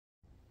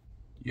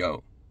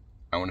Yo,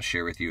 I want to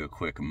share with you a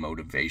quick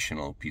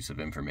motivational piece of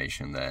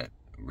information that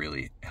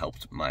really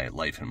helped my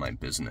life and my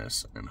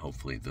business, and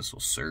hopefully this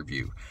will serve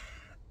you.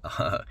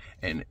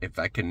 And if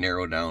I can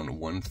narrow down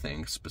one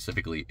thing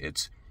specifically,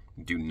 it's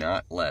do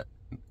not let,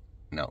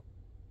 now,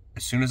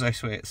 as soon as I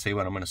say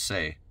what I'm going to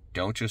say,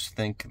 don't just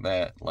think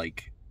that,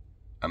 like,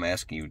 I'm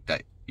asking you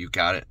that you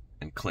got it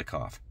and click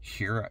off.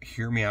 Hear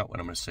me out what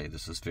I'm going to say.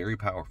 This is very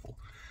powerful.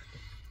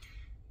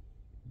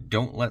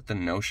 Don't let the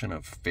notion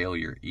of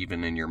failure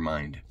even in your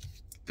mind.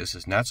 This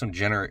is not some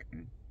general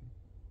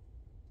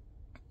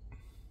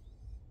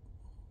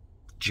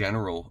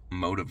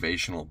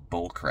motivational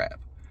bullcrap.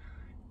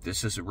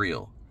 This is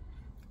real.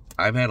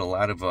 I've had a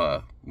lot of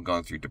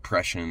gone through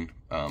depression,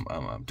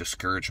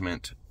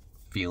 discouragement,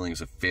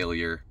 feelings of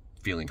failure,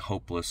 feeling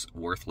hopeless,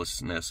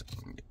 worthlessness,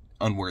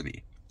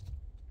 unworthy.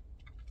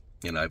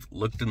 And I've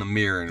looked in the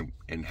mirror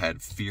and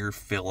had fear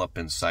fill up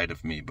inside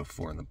of me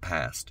before in the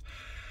past.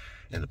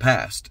 And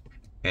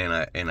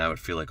I would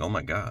feel like, oh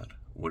my God,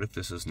 what if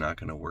this is not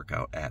going to work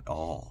out at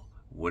all?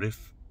 What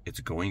if it's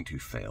going to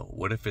fail?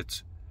 What if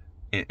it's,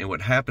 and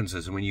what happens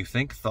is when you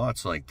think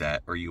thoughts like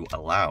that, or you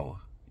allow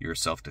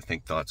yourself to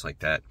think thoughts like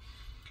that,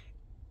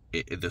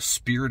 the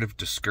spirit of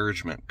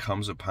discouragement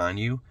comes upon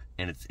you,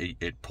 and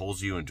it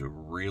pulls you into a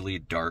really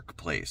dark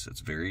place. It's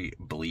very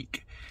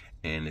bleak,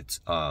 and it's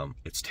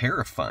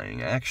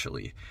terrifying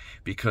actually,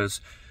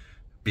 because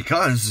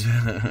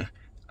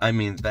I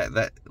mean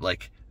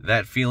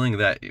that feeling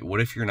that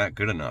what if you're not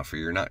good enough or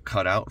you're not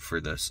cut out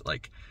for this,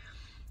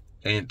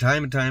 and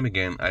time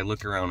again I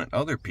look around at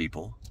other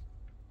people.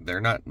 They're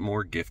not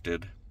more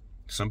gifted.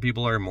 Some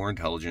people are more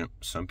intelligent.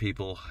 Some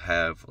people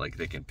have,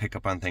 they can pick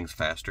up on things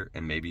faster,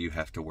 and maybe you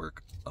have to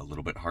work a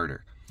little bit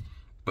harder.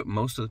 But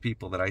most of the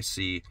people that I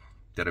see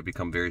that have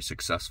become very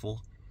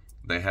successful,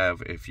 they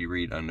have, if you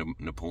read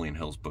Napoleon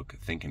Hill's book,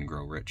 Think and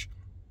Grow Rich,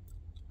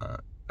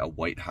 a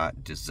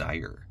white-hot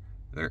desire.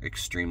 They're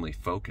extremely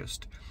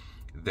focused.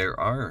 There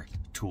are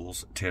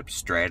tools, tips,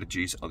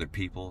 strategies, other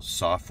people,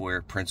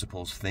 software,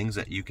 principles, things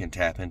that you can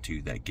tap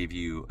into that give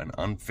you an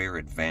unfair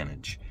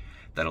advantage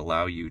that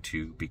allow you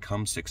to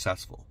become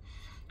successful.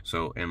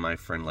 So, and my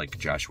friend like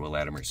Joshua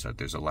Latimer said,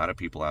 there's a lot of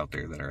people out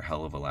there that are a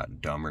hell of a lot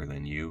dumber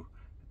than you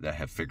that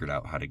have figured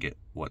out how to get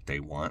what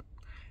they want.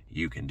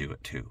 You can do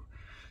it too.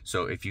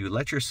 So if you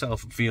let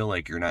yourself feel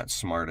like you're not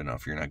smart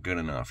enough, you're not good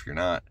enough,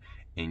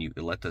 and you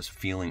let this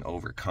feeling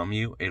overcome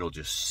you, it'll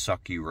just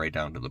suck you right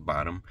down to the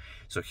bottom.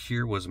 So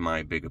here was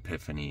my big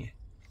epiphany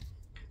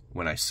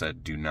when I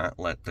said, do not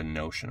let the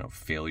notion of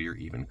failure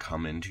even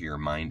come into your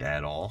mind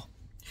at all.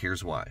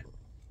 Here's why.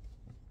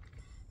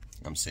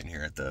 I'm sitting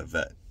here at the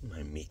vet,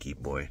 my Mickey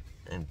boy,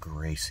 and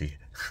Gracie.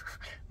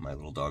 My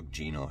little dog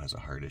Gino has a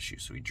heart issue,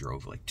 so he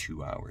drove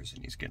 2 hours,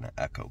 and he's getting an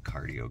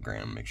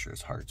echocardiogram, make sure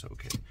his heart's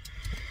okay.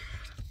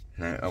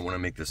 And I want to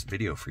make this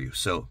video for you.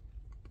 So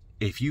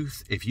if you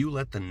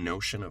let the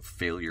notion of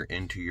failure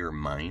into your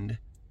mind,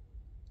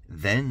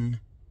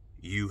 then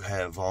you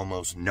have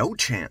almost no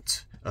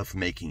chance of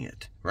making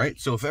it, right?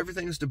 So if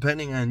everything's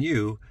depending on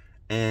you,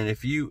 and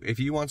if you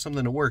want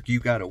something to work, you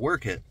got to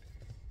work it.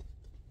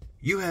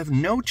 You have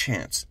no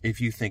chance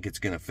if you think it's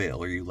going to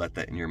fail or you let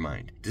that in your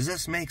mind. Does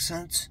this make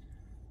sense?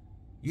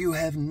 You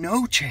have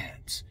no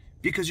chance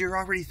because you're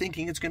already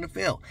thinking it's going to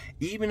fail.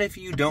 Even if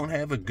you don't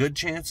have a good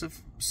chance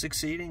of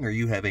succeeding, or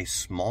you have a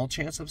small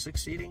chance of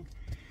succeeding,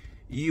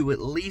 you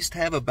at least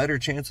have a better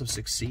chance of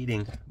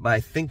succeeding by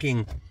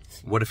thinking,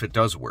 what if it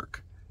does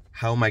work?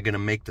 How am I going to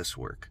make this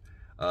work?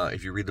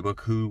 If you read the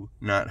book Who,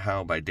 Not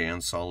How by Dan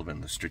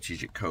Sullivan, the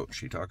strategic coach,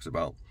 he talks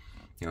about,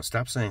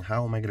 stop saying,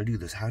 how am I going to do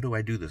this? How do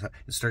I do this?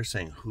 And start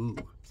saying, who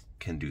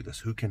can do this?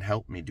 Who can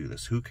help me do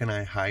this? Who can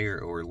I hire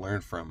or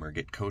learn from or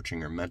get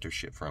coaching or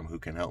mentorship from? Who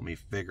can help me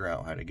figure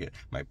out how to get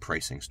my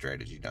pricing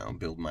strategy down,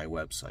 build my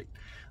website?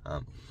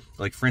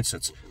 For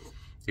instance,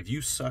 if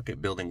you suck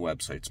at building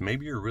websites,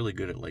 maybe you're really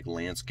good at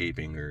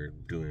landscaping or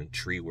doing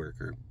tree work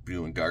or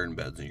doing garden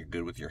beds, and you're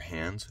good with your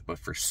hands, but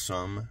for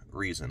some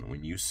reason,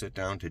 when you sit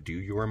down to do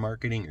your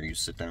marketing or you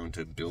sit down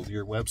to build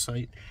your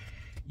website,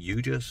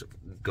 you just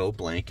go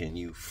blank and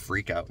you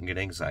freak out and get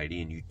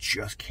anxiety and you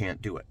just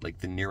can't do it.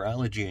 The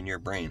neurology in your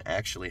brain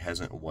actually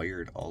hasn't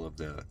wired all of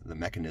the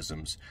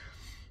mechanisms.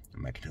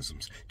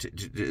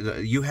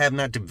 You have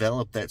not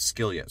developed that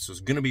skill yet. So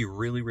it's going to be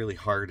really, really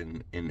hard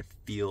and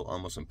feel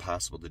almost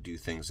impossible to do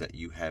things that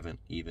you haven't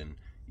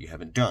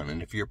done.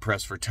 And if you're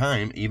pressed for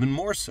time, even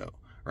more so,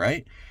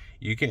 right?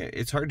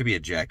 It's hard to be a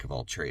jack of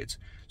all trades.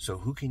 So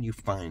who can you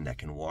find that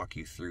can walk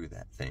you through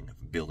that thing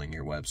of building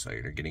your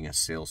website or getting a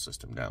sales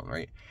system down,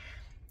 right?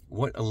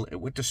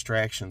 What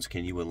distractions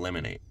can you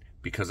eliminate?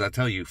 Because I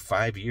tell you,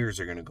 5 years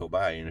are going to go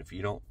by, and if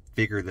you don't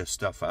figure this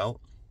stuff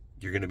out,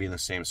 you're going to be in the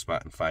same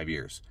spot in 5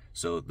 years.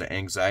 So the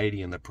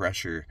anxiety and the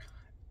pressure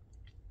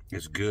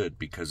is good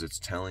because it's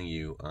telling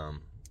you,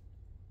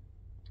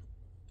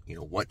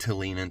 what to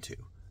lean into.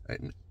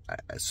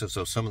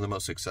 So some of the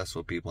most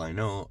successful people I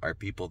know are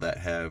people that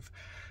have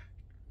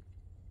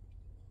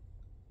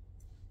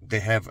they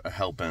have a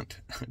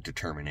hell-bent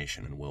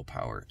determination and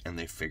willpower, and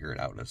they figure it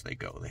out as they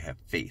go. They have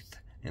faith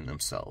in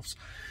themselves.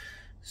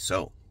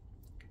 So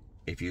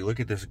if you look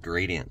at this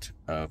gradient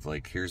of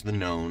like, here's the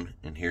known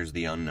and here's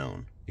the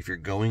unknown. If you're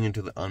going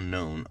into the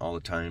unknown all the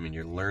time and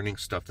you're learning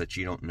stuff that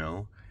you don't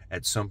know,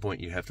 at some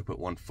point you have to put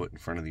one foot in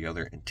front of the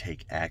other and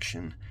take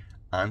action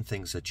on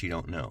things that you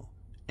don't know.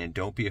 And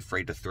don't be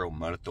afraid to throw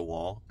mud at the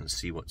wall and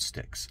see what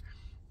sticks.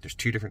 There's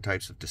two different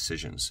types of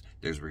decisions.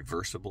 There's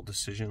reversible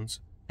decisions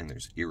and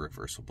there's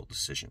irreversible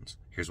decisions.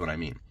 Here's what I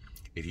mean.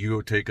 If you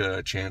go take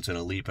a chance and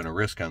a leap and a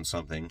risk on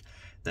something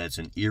that's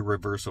an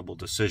irreversible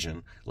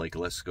decision, like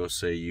let's go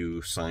say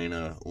you sign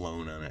a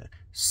loan on a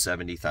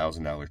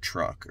 $70,000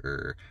 truck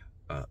or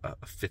a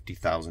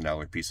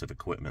 $50,000 piece of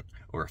equipment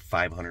or a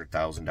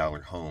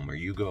 $500,000 home, or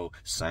you go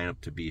sign up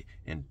to be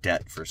in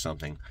debt for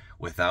something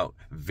without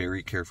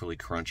very carefully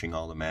crunching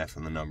all the math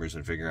and the numbers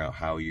and figuring out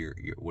how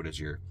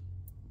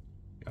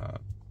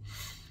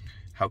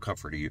how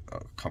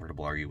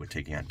comfortable are you with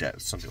taking on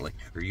debt? Something like,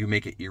 or you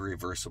make an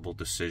irreversible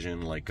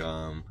decision like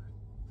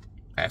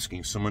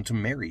asking someone to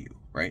marry you,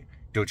 right?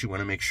 Don't you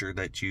want to make sure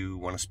that you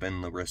want to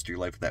spend the rest of your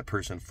life with that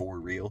person for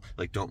real?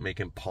 Like, don't make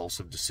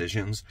impulsive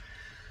decisions.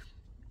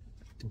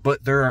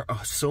 But there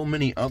are so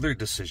many other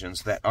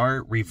decisions that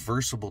are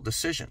reversible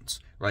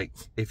decisions. Like,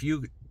 if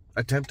you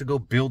attempt to go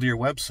build your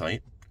website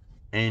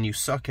and you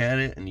suck at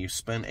it and you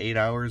spend 8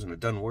 hours and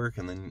it doesn't work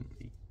and then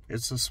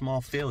it's a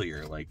small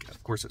failure, like,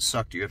 of course it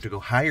sucked. You have to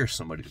go hire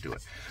somebody to do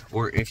it.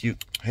 Or if you,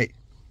 hey,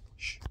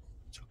 shh,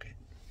 it's okay.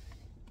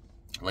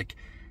 Like,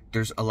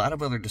 there's a lot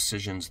of other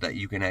decisions that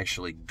you can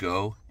actually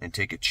go and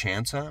take a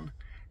chance on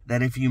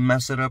that if you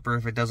mess it up or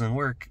if it doesn't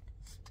work,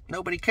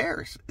 nobody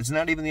cares. It's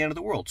not even the end of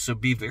the world. So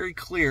be very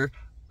clear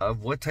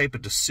of what type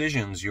of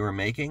decisions you're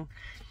making,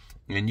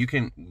 and you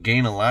can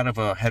gain a lot of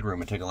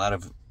headroom and take a lot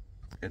of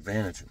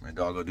advantage. My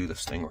dog will do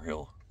this thing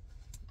where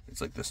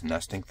it's like this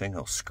nesting thing,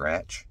 he'll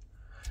scratch.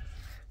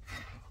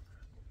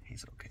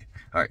 He's okay.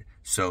 All right,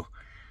 so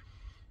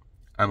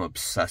I'm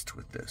obsessed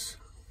with this.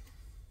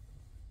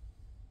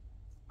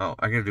 Oh,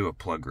 I gotta do a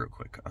plug real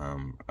quick.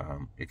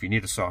 If you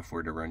need a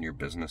software to run your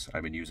business,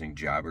 I've been using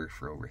Jobber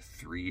for over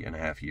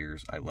 3.5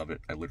 years. I love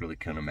it. I literally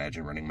couldn't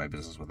imagine running my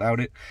business without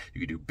it. You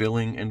can do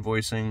billing,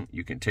 invoicing.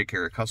 You can take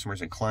care of customers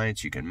and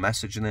clients. You can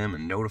message them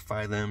and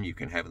notify them. You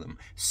can have them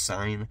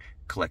sign,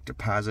 collect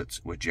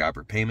deposits with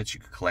Jobber payments.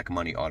 You can collect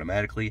money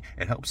automatically.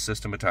 It helps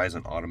systematize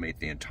and automate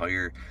the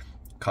entire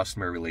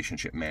customer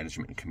relationship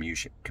management and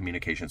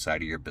communication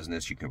side of your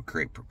business. You can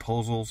create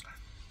proposals.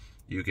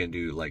 You can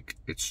do, like,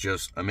 it's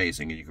just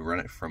amazing. And you can run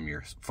it from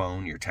your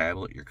phone, your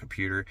tablet, your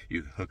computer.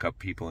 You hook up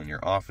people in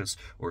your office,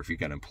 or if you've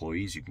got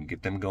employees, you can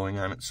get them going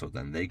on it so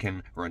then they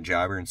can run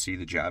Jobber and see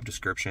the job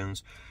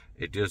descriptions.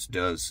 It just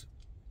does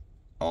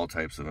all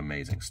types of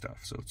amazing stuff.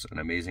 So it's an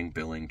amazing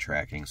billing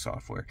tracking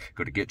software.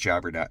 Go to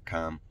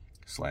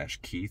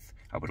getjobber.com/Keith.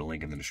 I'll put a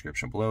link in the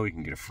description below. You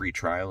can get a free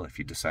trial. If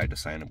you decide to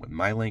sign up with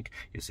my link,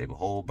 you save a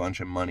whole bunch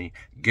of money.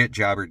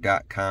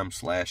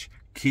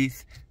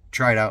 Getjobber.com/Keith.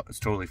 Try it out. It's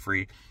totally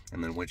free.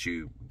 And then once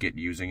you get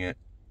using it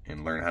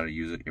and learn how to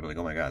use it, you'll be like,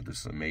 oh my God,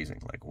 this is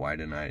amazing. Like, why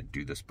didn't I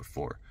do this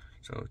before?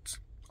 So it's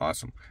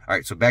awesome. All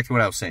right, so back to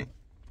what I was saying.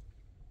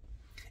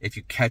 If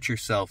you catch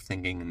yourself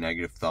thinking a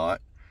negative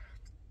thought,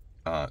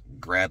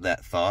 grab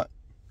that thought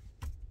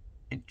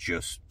and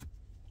just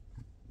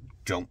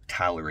don't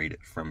tolerate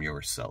it from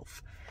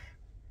yourself.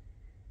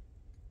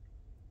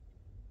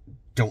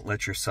 Don't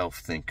let yourself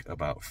think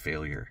about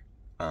failure.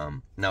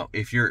 Now,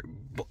 if you're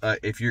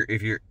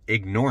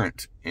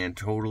ignorant and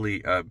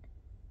totally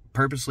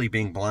purposely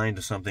being blind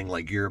to something,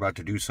 like you're about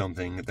to do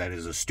something that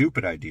is a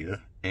stupid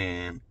idea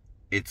and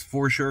it's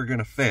for sure going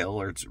to fail,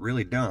 or it's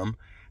really dumb,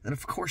 then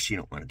of course you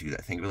don't want to do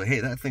that thing. Be like, hey,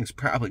 that thing's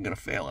probably going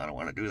to fail. I don't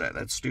want to do that.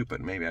 That's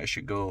stupid. Maybe I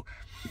should go,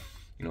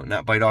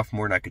 not bite off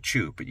more than I could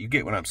chew. But you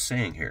get what I'm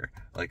saying here.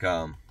 Like,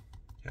 yeah.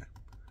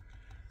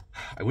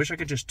 I wish I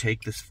could just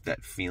take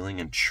that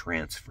feeling and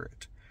transfer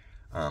it.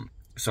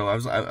 So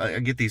I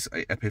get these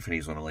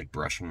epiphanies when I'm like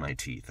brushing my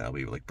teeth. I'll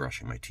be like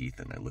brushing my teeth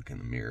and I look in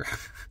the mirror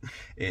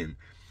and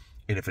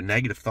if a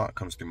negative thought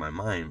comes through my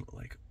mind,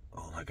 like,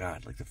 oh my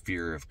God, like the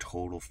fear of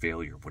total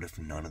failure. What if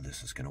none of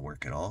this is going to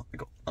work at all? I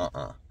go,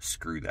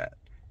 screw that.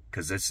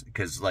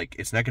 Cause like,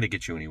 it's not going to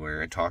get you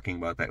anywhere. And talking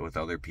about that with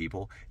other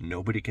people,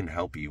 nobody can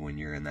help you when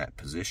you're in that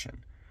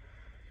position.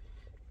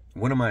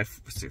 One of my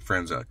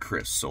friends,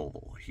 Chris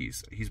Sobel,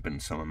 he's been in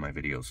some of my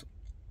videos.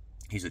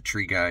 He's a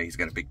tree guy. He's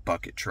got a big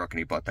bucket truck, and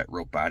he bought that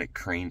robotic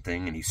crane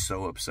thing, and he's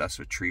so obsessed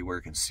with tree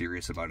work and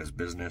serious about his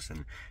business,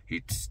 and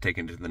he's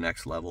taken it to the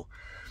next level.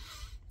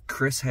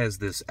 Chris has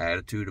this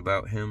attitude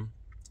about him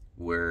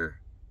where,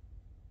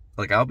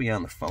 like, I'll be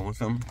on the phone with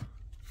him,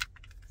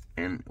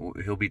 and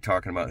he'll be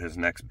talking about his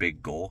next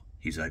big goal.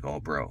 He's like, oh,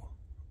 bro,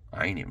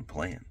 I ain't even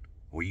playing.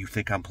 Well, you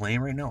think I'm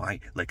playing right now? I'm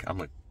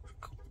like,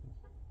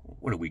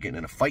 what are we getting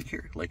in a fight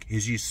here? Like,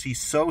 he's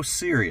so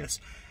serious.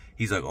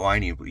 He's like, oh, I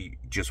need to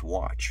just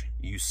watch.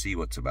 You see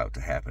what's about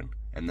to happen,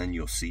 and then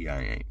you'll see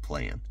I ain't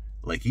playing.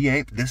 Like, he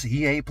ain't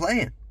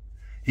playing.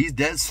 He's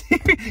dead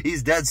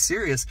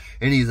serious,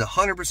 and he's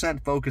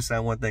 100% focused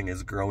on one thing,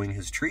 is growing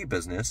his tree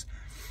business.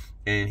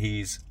 And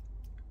he's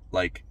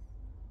like,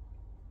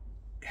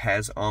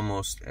 has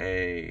almost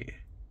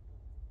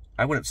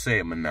I wouldn't say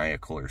a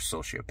maniacal or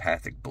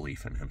sociopathic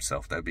belief in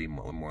himself. That'd be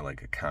more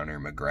like a Conor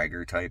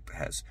McGregor type.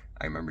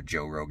 I remember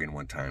Joe Rogan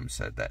one time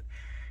said that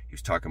he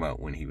was talking about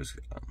when he was,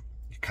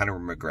 Conor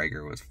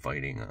McGregor was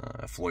fighting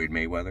Floyd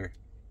Mayweather,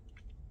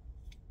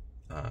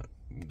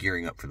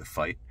 gearing up for the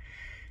fight.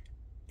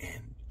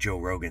 And Joe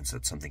Rogan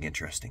said something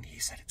interesting. He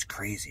said, it's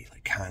crazy.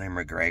 Like, Conor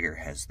McGregor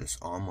has this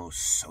almost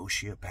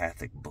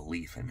sociopathic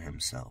belief in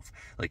himself.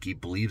 Like, he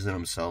believes in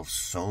himself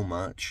so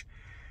much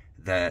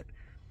that...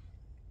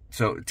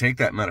 So, take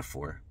that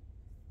metaphor.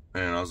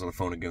 And I was on the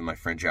phone again with my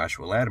friend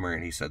Joshua Latimer,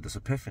 and he said this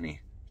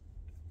epiphany.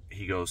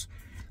 He goes,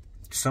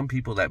 some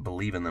people that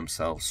believe in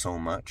themselves so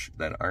much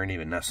that aren't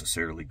even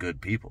necessarily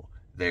good people.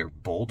 They're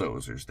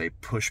bulldozers. They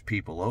push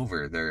people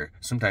over. They're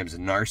sometimes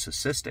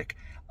narcissistic.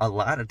 A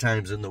lot of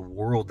times in the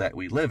world that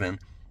we live in,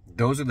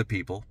 those are the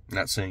people,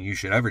 not saying you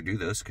should ever do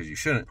this because you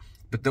shouldn't,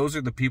 but those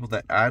are the people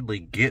that oddly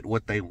get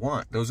what they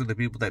want. Those are the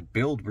people that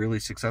build really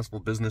successful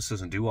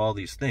businesses and do all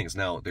these things.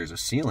 Now, there's a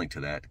ceiling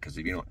to that, because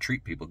if you don't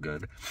treat people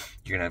good,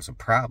 you're going to have some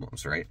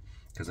problems, right?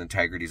 Because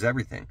integrity is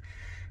everything.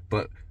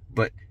 But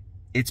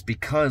it's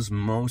because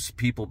most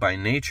people by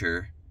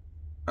nature,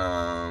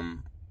 I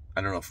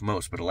don't know if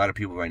most, but a lot of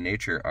people by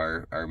nature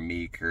are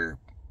meek or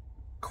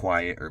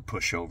quiet or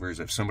pushovers.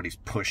 If somebody's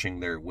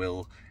pushing their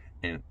will,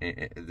 and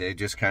they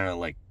just kind of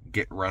like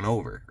get run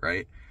over,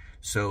 right?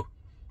 So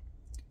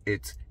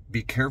it's,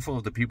 be careful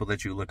of the people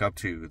that you look up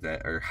to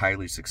that are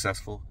highly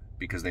successful,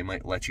 because they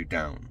might let you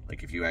down.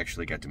 Like, if you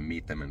actually got to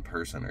meet them in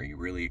person, or you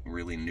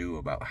really knew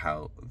about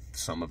how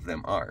some of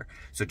them are.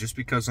 So just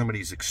because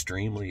somebody's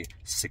extremely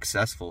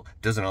successful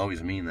doesn't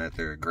always mean that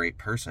they're a great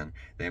person.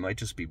 They might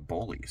just be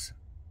bullies.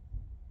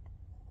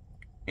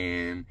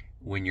 And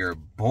when you're a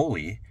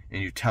bully,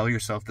 and you tell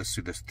yourself this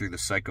through the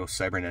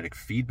psycho-cybernetic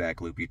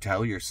feedback loop, you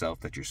tell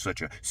yourself that you're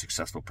such a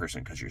successful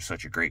person because you're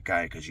such a great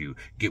guy, because you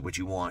get what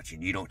you want,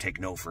 and you don't take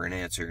no for an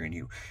answer, and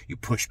you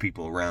push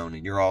people around,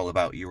 and you're all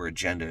about your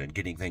agenda and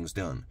getting things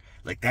done.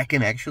 Like, that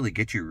can actually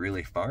get you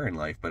really far in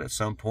life. But at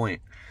some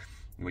point,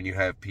 when you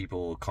have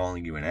people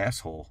calling you an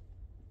asshole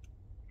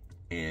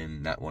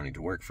and not wanting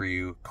to work for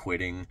you,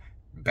 quitting,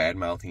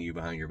 bad-mouthing you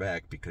behind your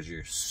back because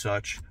you're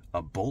such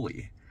a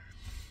bully,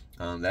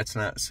 that's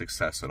not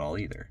success at all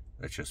either.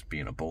 That's just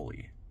being a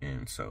bully.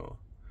 And so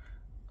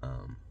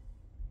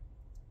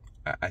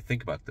I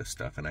think about this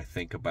stuff, and I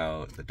think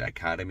about the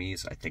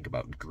dichotomies, I think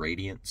about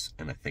gradients,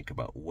 and I think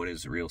about what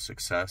is real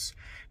success.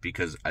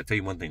 Because I tell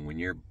you one thing, when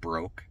you're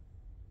broke,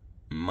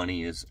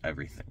 money is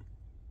everything.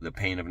 The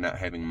pain of not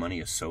having money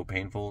is so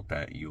painful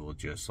that you will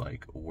just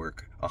like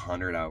work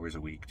 100 hours a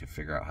week to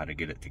figure out how to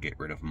get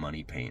rid of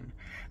money pain.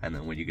 And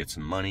then when you get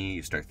some money,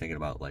 you start thinking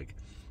about like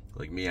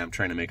me, I'm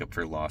trying to make up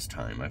for lost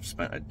time. I've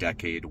spent a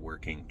decade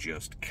working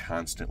just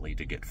constantly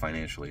to get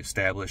financially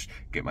established,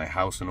 get my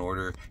house in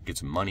order, get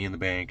some money in the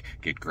bank,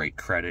 get great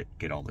credit,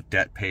 get all the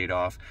debt paid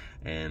off,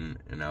 and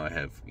now I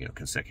have,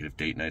 consecutive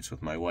date nights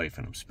with my wife,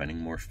 and I'm spending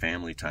more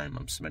family time.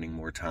 I'm spending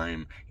more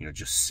time,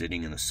 just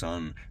sitting in the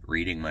sun,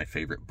 reading my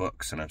favorite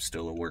books, and I'm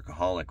still a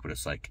workaholic, but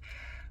it's like,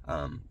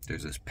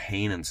 there's this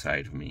pain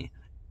inside of me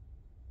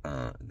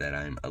that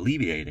I'm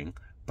alleviating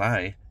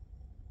by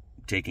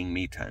taking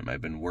me time. I've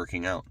been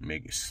working out,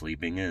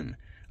 sleeping in,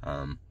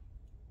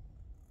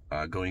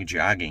 going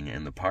jogging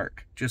in the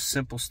park. Just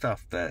simple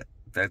stuff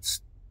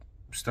that's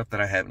stuff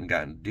that I haven't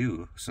gotten to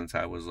do since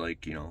I was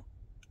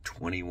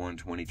 21,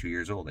 22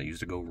 years old. I used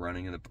to go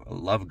running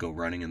love go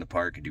running in the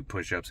park and do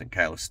push-ups and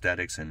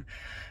calisthenics, and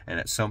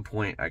at some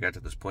point I got to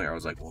this point where I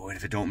was like, well,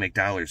 if it don't make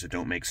dollars, it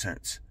don't make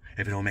sense.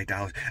 If it don't make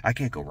dollars, I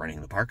can't go running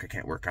in the park. I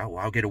can't work out.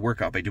 Well, I'll get a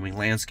workout by doing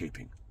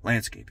landscaping.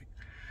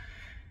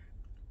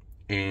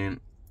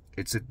 And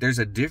there's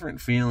a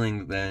different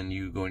feeling than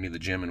you going to the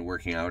gym and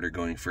working out, or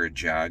going for a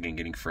jog and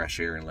getting fresh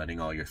air and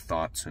letting all your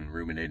thoughts and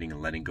ruminating and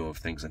letting go of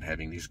things and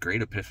having these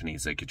great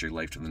epiphanies that get your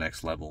life to the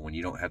next level, when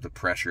you don't have the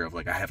pressure of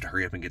I have to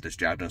hurry up and get this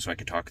job done so I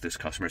can talk to this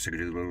customer, so I can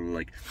do blah, blah,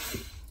 blah,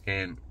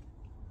 and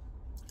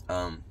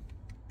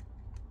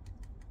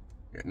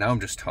now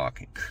I'm just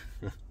talking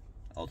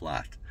a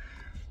lot.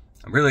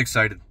 I'm really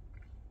excited.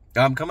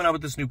 I'm coming out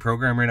with this new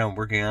program right now I'm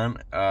working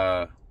on.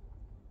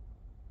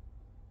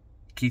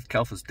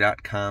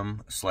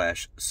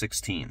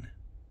 KeithKalfas.com/16.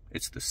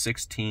 It's the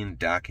 16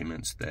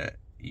 documents that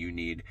you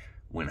need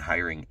when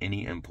hiring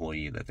any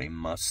employee that they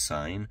must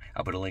sign.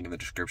 I'll put a link in the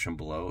description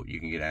below. You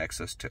can get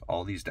access to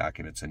all these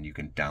documents and you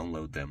can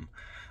download them.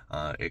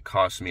 It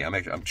costs me,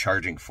 I'm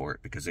charging for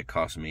it because it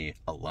costs me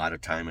a lot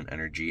of time and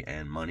energy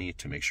and money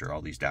to make sure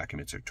all these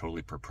documents are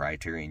totally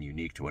proprietary and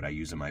unique to what I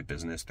use in my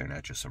business. They're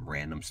not just some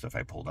random stuff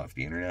I pulled off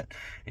the internet.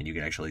 And you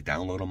can actually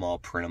download them all,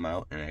 print them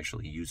out, and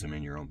actually use them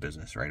in your own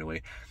business right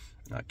away.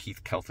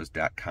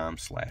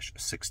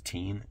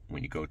 KeithKalfas.com/16.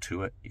 When you go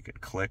to it, you can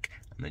click,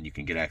 and then you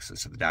can get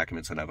access to the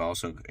documents. And I've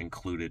also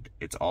included,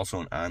 it's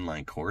also an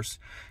online course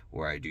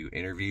where I do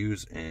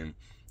interviews, and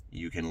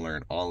you can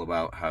learn all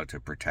about how to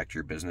protect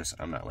your business.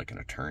 I'm not like an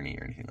attorney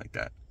or anything like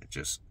that.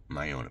 just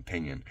my own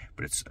opinion,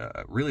 but it's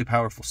really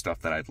powerful stuff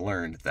that I've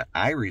learned that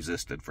I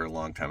resisted for a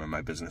long time in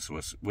my business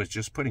was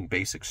just putting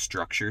basic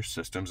structure,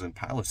 systems, and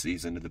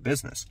policies into the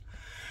business.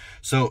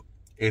 So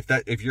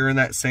if you're in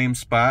that same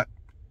spot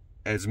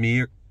as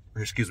me, or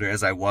excuse me,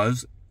 as I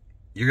was,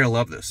 you're gonna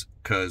love this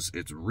because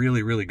it's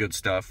really, really good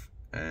stuff,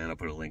 and I'll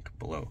put a link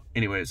below.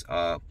 Anyways,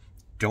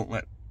 don't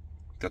let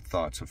the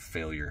thoughts of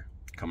failure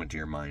come into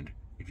your mind.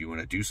 If you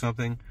want to do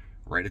something,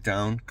 write it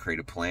down, create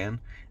a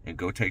plan, and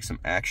go take some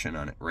action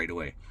on it right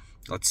away.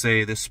 Let's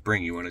say this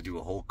spring you want to do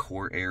a whole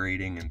core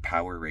aerating and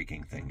power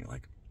raking thing. You're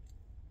like,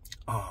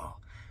 oh,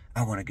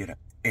 I want to get an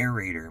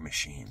aerator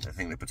machine, the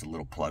thing that puts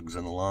little plugs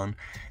in the lawn,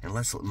 and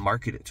let's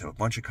market it to a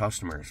bunch of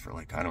customers for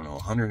like, I don't know,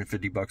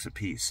 150 bucks a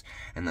piece.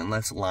 And then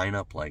let's line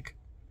up like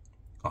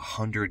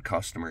 100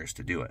 customers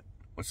to do it.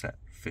 What's that,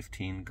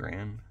 15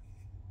 grand?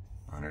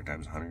 100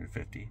 times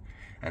 150.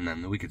 And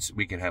then we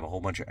could have a whole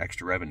bunch of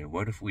extra revenue.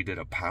 What if we did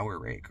a power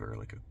rake, or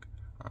like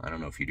I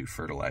don't know if you do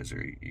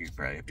fertilizer, you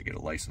probably have to get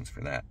a license for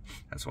that.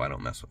 That's why I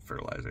don't mess with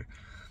fertilizer.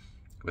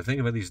 But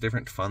think about these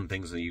different fun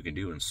things that you can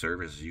do and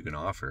services you can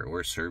offer,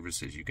 or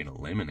services you can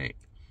eliminate.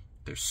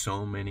 There's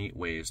so many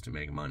ways to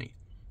make money.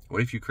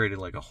 What if you created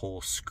like a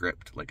whole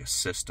script, like a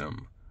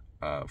system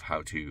of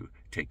how to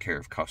take care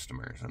of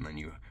customers, and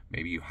then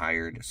maybe you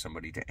hired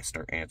somebody to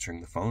start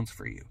answering the phones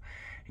for you,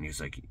 and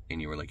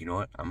you were like, you know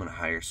what, I'm gonna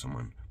hire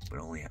someone, but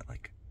only at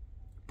like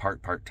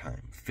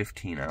part-time,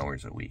 15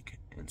 hours a week,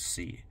 and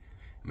see.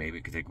 Maybe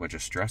it could take a bunch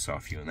of stress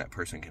off you, and that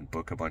person can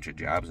book a bunch of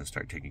jobs and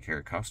start taking care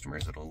of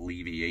customers. It'll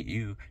alleviate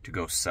you to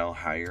go sell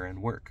higher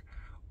end work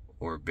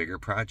or bigger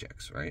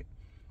projects, right?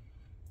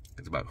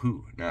 It's about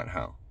who, not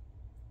how.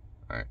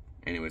 All right.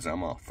 Anyways,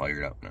 I'm all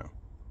fired up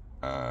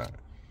now.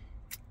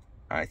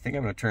 I think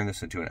I'm going to turn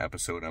this into an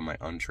episode on my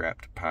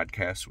Untrapped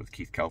podcast with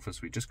Keith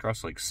Kalfas. We just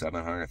crossed like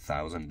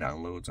 700,000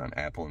 downloads on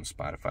Apple and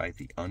Spotify.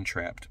 The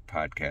Untrapped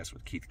podcast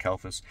with Keith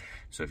Kalfas.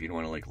 So if you don't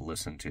want to like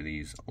listen to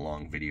these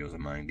long videos of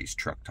mine, these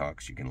truck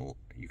talks, you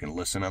can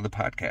listen on the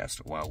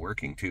podcast while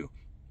working too.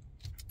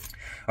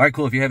 All right,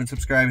 cool. If you haven't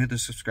subscribed, hit the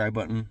subscribe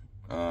button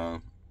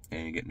and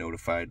you get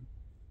notified.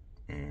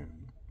 And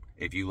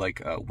if you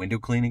like window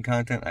cleaning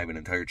content, I have an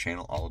entire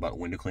channel all about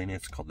window cleaning.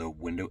 It's called the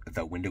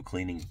window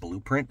cleaning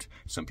blueprint.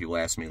 Some people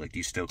ask me, like, do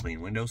you still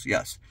clean windows?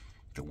 Yes,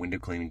 the window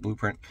cleaning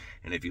blueprint.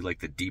 And if you like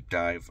the deep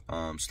dive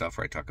stuff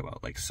where I talk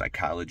about like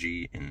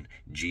psychology and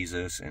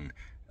Jesus and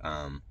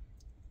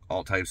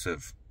all types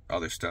of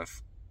other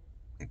stuff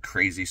and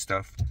crazy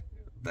stuff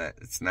that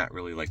it's not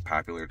really like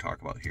popular to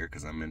talk about here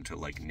because I'm into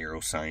like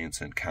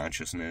neuroscience and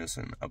consciousness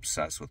and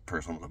obsessed with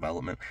personal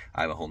development,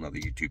 I have a whole nother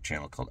YouTube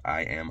channel called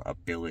I Am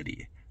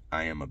Ability.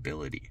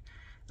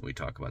 We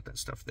talk about that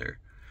stuff there.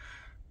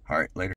 All right, later.